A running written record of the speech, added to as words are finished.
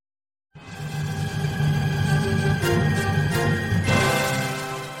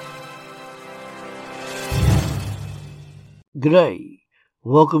G'day,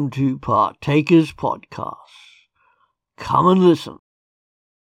 welcome to Partakers Podcast. Come and listen.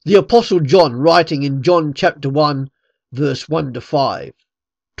 The Apostle John, writing in John chapter 1, verse 1 to 5,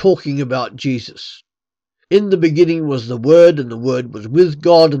 talking about Jesus. In the beginning was the Word, and the Word was with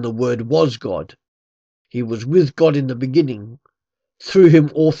God, and the Word was God. He was with God in the beginning. Through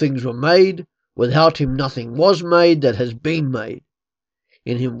him all things were made. Without him nothing was made that has been made.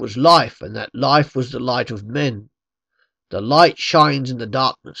 In him was life, and that life was the light of men. The light shines in the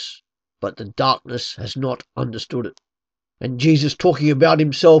darkness, but the darkness has not understood it. And Jesus talking about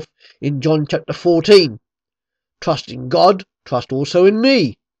himself in John chapter 14. Trust in God, trust also in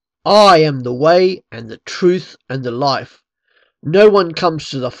me. I am the way and the truth and the life. No one comes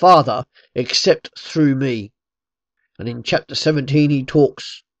to the Father except through me. And in chapter 17 he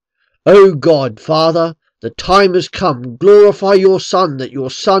talks, O God, Father, the time has come. Glorify your Son, that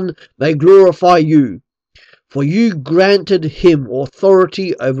your Son may glorify you. For you granted him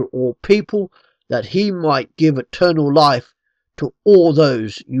authority over all people, that he might give eternal life to all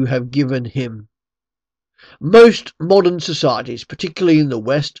those you have given him. Most modern societies, particularly in the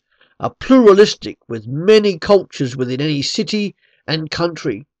West, are pluralistic, with many cultures within any city and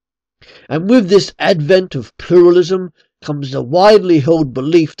country. And with this advent of pluralism comes the widely held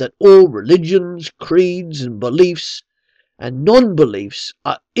belief that all religions, creeds and beliefs and non-beliefs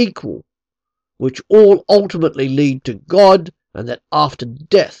are equal, which all ultimately lead to God, and that after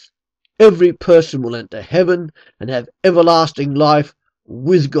death every person will enter heaven and have everlasting life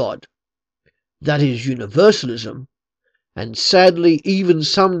with God. That is universalism, and sadly even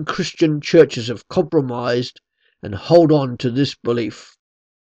some Christian churches have compromised and hold on to this belief.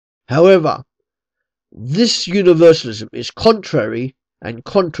 However, this universalism is contrary and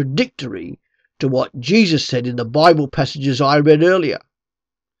contradictory to what Jesus said in the Bible passages I read earlier.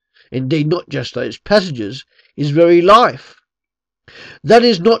 Indeed, not just those passages, his very life. That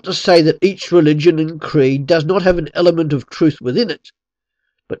is not to say that each religion and creed does not have an element of truth within it,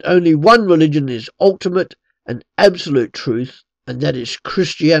 but only one religion is ultimate and absolute truth, and that is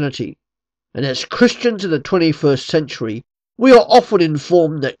Christianity. And as Christians in the 21st century, we are often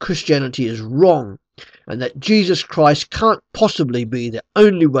informed that Christianity is wrong, and that Jesus Christ can't possibly be the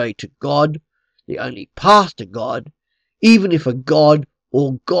only way to God, the only path to God, even if a God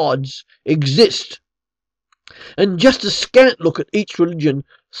or gods exist. And just a scant look at each religion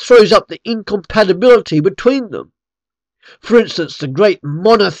throws up the incompatibility between them. For instance, the great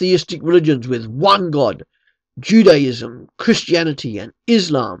monotheistic religions with one God, Judaism, Christianity and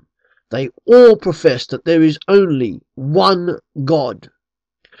Islam, they all profess that there is only one God.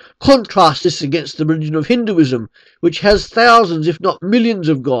 Contrast this against the religion of Hinduism, which has thousands if not millions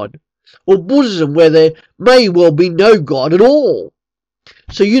of gods, or Buddhism, where there may well be no God at all.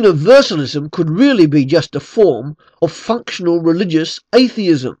 So universalism could really be just a form of functional religious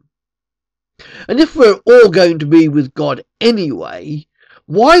atheism. And if we're all going to be with God anyway,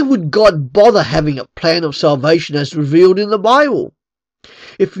 why would God bother having a plan of salvation as revealed in the Bible?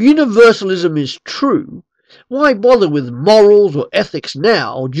 If universalism is true, why bother with morals or ethics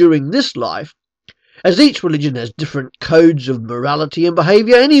now during this life, as each religion has different codes of morality and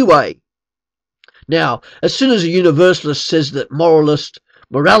behaviour anyway? Now, as soon as a universalist says that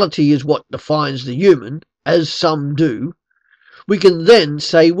morality is what defines the human, as some do, we can then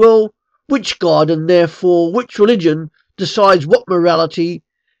say, well, which God and therefore which religion decides what morality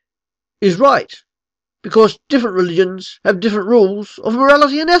is right? Because different religions have different rules of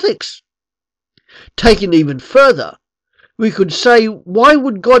morality and ethics. Taken even further, we could say, why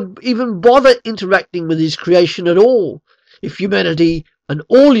would God even bother interacting with his creation at all, if humanity and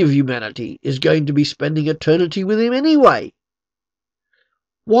all of humanity is going to be spending eternity with him anyway?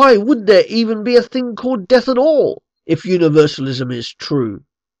 Why would there even be a thing called death at all, if universalism is true?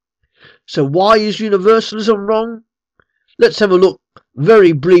 So why is universalism wrong? Let's have a look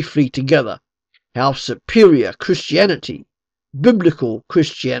very briefly together how superior Christianity, biblical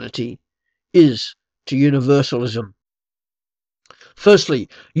Christianity, is to universalism. Firstly,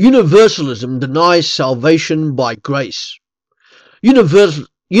 universalism denies salvation by grace.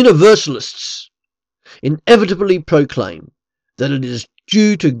 Universalists inevitably proclaim that it is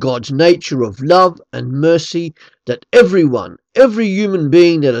due to God's nature of love and mercy that everyone, every human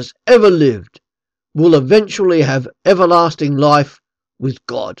being that has ever lived, will eventually have everlasting life with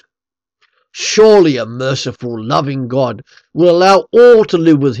God. Surely a merciful, loving God will allow all to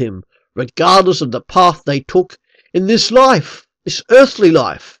live with him, regardless of the path they took in this life, this earthly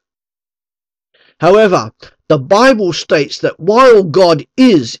life. However, the Bible states that while God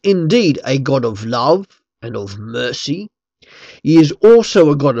is indeed a God of love and of mercy, he is also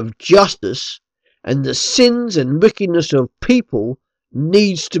a God of justice and the sins and wickedness of people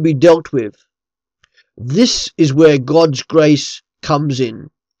needs to be dealt with. This is where God's grace comes in.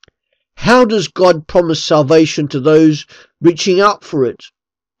 How does God promise salvation to those reaching out for it?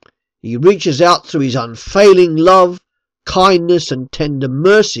 He reaches out through his unfailing love, kindness, and tender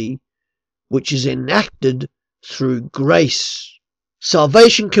mercy, which is enacted through grace.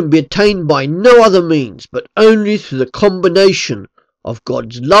 Salvation can be attained by no other means, but only through the combination of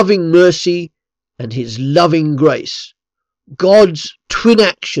God's loving mercy and his loving grace. God's twin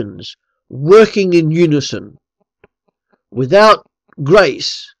actions working in unison. Without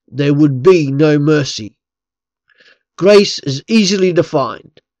grace, there would be no mercy. Grace is easily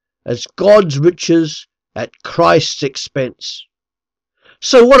defined as God's riches at Christ's expense.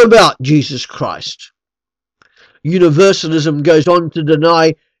 So what about Jesus Christ? Universalism goes on to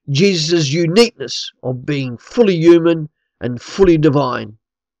deny Jesus' uniqueness of being fully human and fully divine.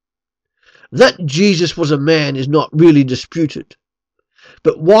 That Jesus was a man is not really disputed.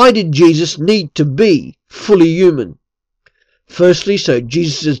 But why did Jesus need to be fully human? Firstly, so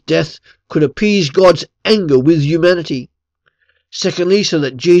Jesus' death could appease God's anger with humanity. Secondly, so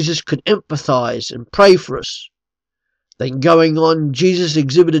that Jesus could empathize and pray for us. Then going on, Jesus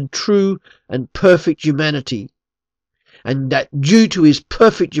exhibited true and perfect humanity. And that due to his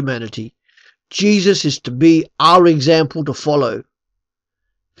perfect humanity, Jesus is to be our example to follow.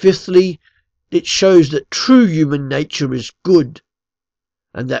 Fifthly, it shows that true human nature is good,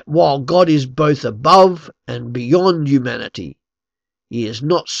 and that while God is both above and beyond humanity, he is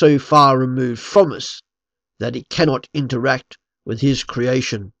not so far removed from us that he cannot interact with his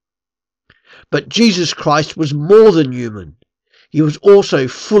creation. But Jesus Christ was more than human. He was also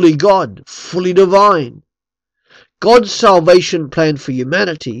fully God, fully divine. God's salvation plan for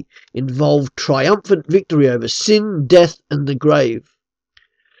humanity involved triumphant victory over sin, death, and the grave.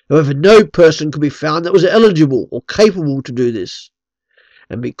 However, no person could be found that was eligible or capable to do this.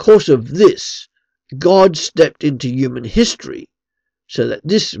 And because of this, God stepped into human history so that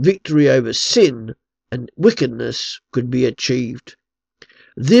this victory over sin and wickedness could be achieved.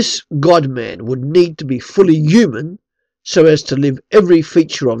 This God-man would need to be fully human so as to live every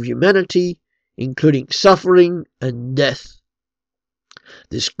feature of humanity, including suffering and death.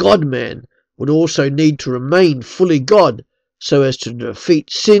 This God-man would also need to remain fully God so as to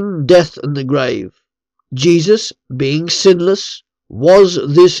defeat sin, death, and the grave. Jesus, being sinless, was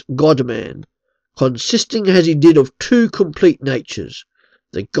this God-man, consisting as he did of two complete natures,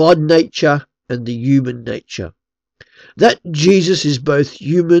 the God nature and the human nature. That Jesus is both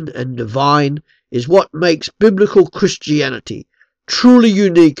human and divine is what makes biblical Christianity truly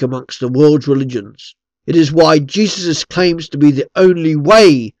unique amongst the world's religions. It is why Jesus' claims to be the only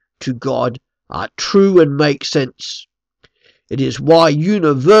way to God are true and make sense. It is why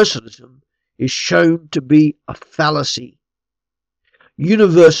universalism is shown to be a fallacy.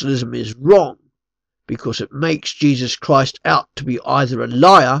 Universalism is wrong because it makes Jesus Christ out to be either a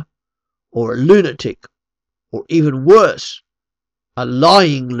liar or a lunatic, or even worse, a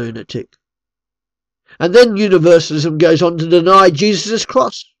lying lunatic. And then universalism goes on to deny Jesus'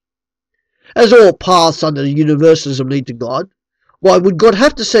 cross. As all paths under universalism lead to God, why would God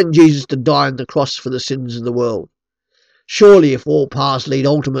have to send Jesus to die on the cross for the sins of the world? Surely if all paths lead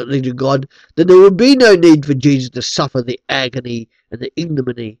ultimately to God, then there would be no need for Jesus to suffer the agony and the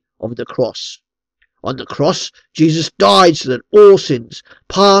ignominy of the cross. On the cross, Jesus died so that all sins,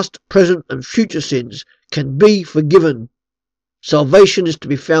 past, present, and future sins, can be forgiven. Salvation is to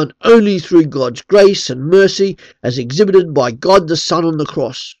be found only through God's grace and mercy as exhibited by God the Son on the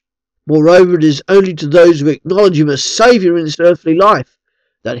cross. Moreover, it is only to those who acknowledge him as Saviour in this earthly life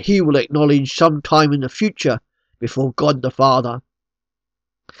that he will acknowledge some time in the future before God the Father.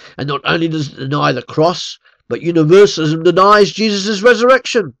 And not only does it deny the cross, but universalism denies Jesus'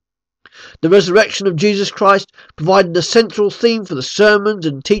 resurrection. The resurrection of Jesus Christ provided the central theme for the sermons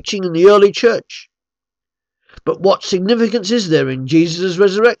and teaching in the early church. But what significance is there in Jesus'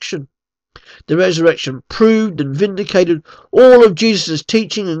 resurrection? The resurrection proved and vindicated all of Jesus'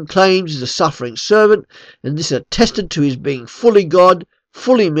 teaching and claims as a suffering servant, and this attested to his being fully God,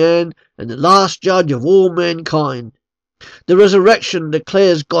 fully man, and the last judge of all mankind. The resurrection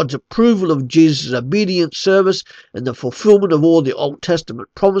declares God's approval of Jesus' obedient service and the fulfillment of all the Old Testament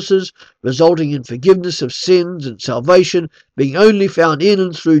promises, resulting in forgiveness of sins and salvation being only found in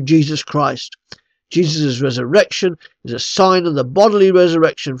and through Jesus Christ. Jesus' resurrection is a sign of the bodily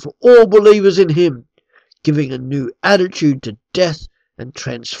resurrection for all believers in him, giving a new attitude to death and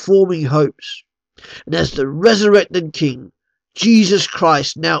transforming hopes. And as the resurrected King, Jesus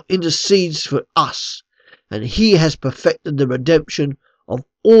Christ now intercedes for us, and he has perfected the redemption of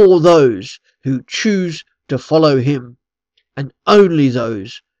all those who choose to follow him, and only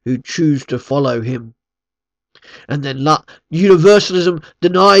those who choose to follow him. And then universalism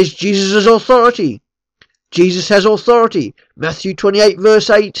denies Jesus' authority. Jesus has authority. Matthew 28 verse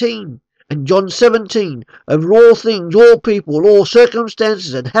 18 and John 17. Over all things, all people, all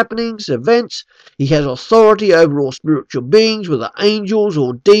circumstances and happenings, events. He has authority over all spiritual beings, whether angels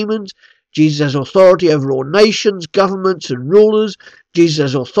or demons. Jesus has authority over all nations, governments and rulers. Jesus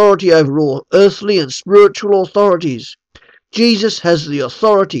has authority over all earthly and spiritual authorities. Jesus has the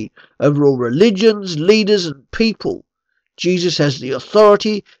authority over all religions, leaders and people. Jesus has the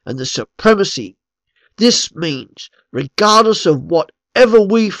authority and the supremacy. This means, regardless of whatever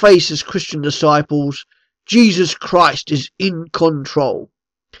we face as Christian disciples, Jesus Christ is in control.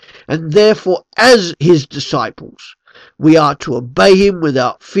 And therefore, as his disciples, we are to obey him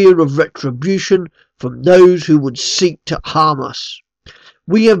without fear of retribution from those who would seek to harm us.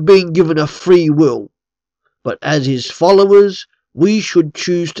 We have been given a free will, but as his followers, we should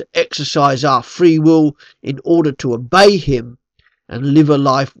choose to exercise our free will in order to obey him and live a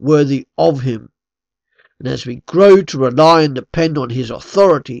life worthy of him. And as we grow to rely and depend on his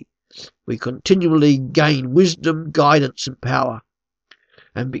authority, we continually gain wisdom, guidance and power.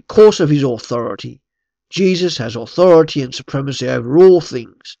 And because of his authority, Jesus has authority and supremacy over all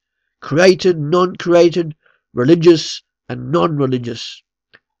things, created, non-created, religious and non-religious.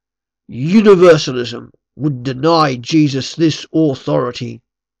 Universalism would deny Jesus this authority.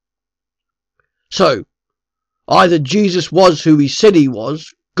 So, either Jesus was who he said he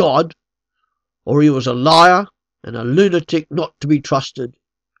was, God, or he was a liar and a lunatic not to be trusted.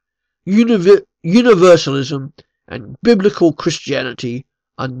 Universalism and biblical Christianity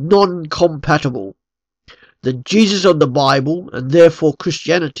are non-compatible. The Jesus of the Bible, and therefore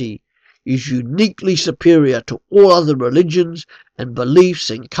Christianity, is uniquely superior to all other religions and beliefs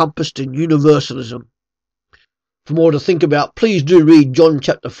encompassed in universalism. For more to think about, please do read John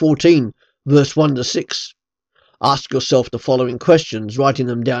chapter 14, verse 1 to 6. Ask yourself the following questions, writing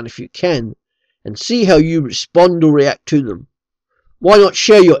them down if you can, and see how you respond or react to them. Why not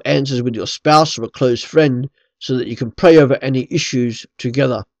share your answers with your spouse or a close friend so that you can pray over any issues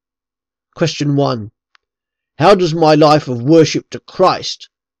together? Question 1. How does my life of worship to Christ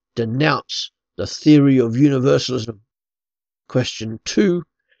denounce the theory of universalism? Question 2.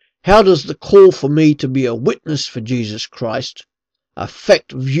 How does the call for me to be a witness for Jesus Christ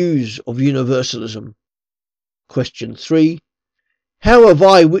affect views of universalism? Question 3. How have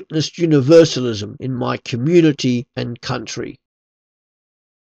I witnessed universalism in my community and country?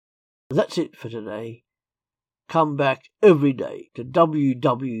 That's it for today. Come back every day to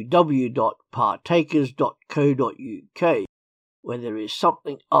www.partakers.co.uk, where there is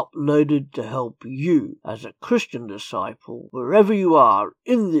something uploaded to help you as a Christian disciple, wherever you are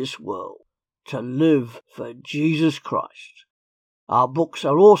in this world, to live for Jesus Christ. Our books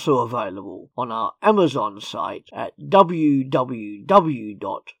are also available on our Amazon site at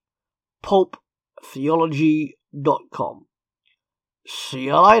www.pulptheology.com. See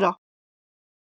you later.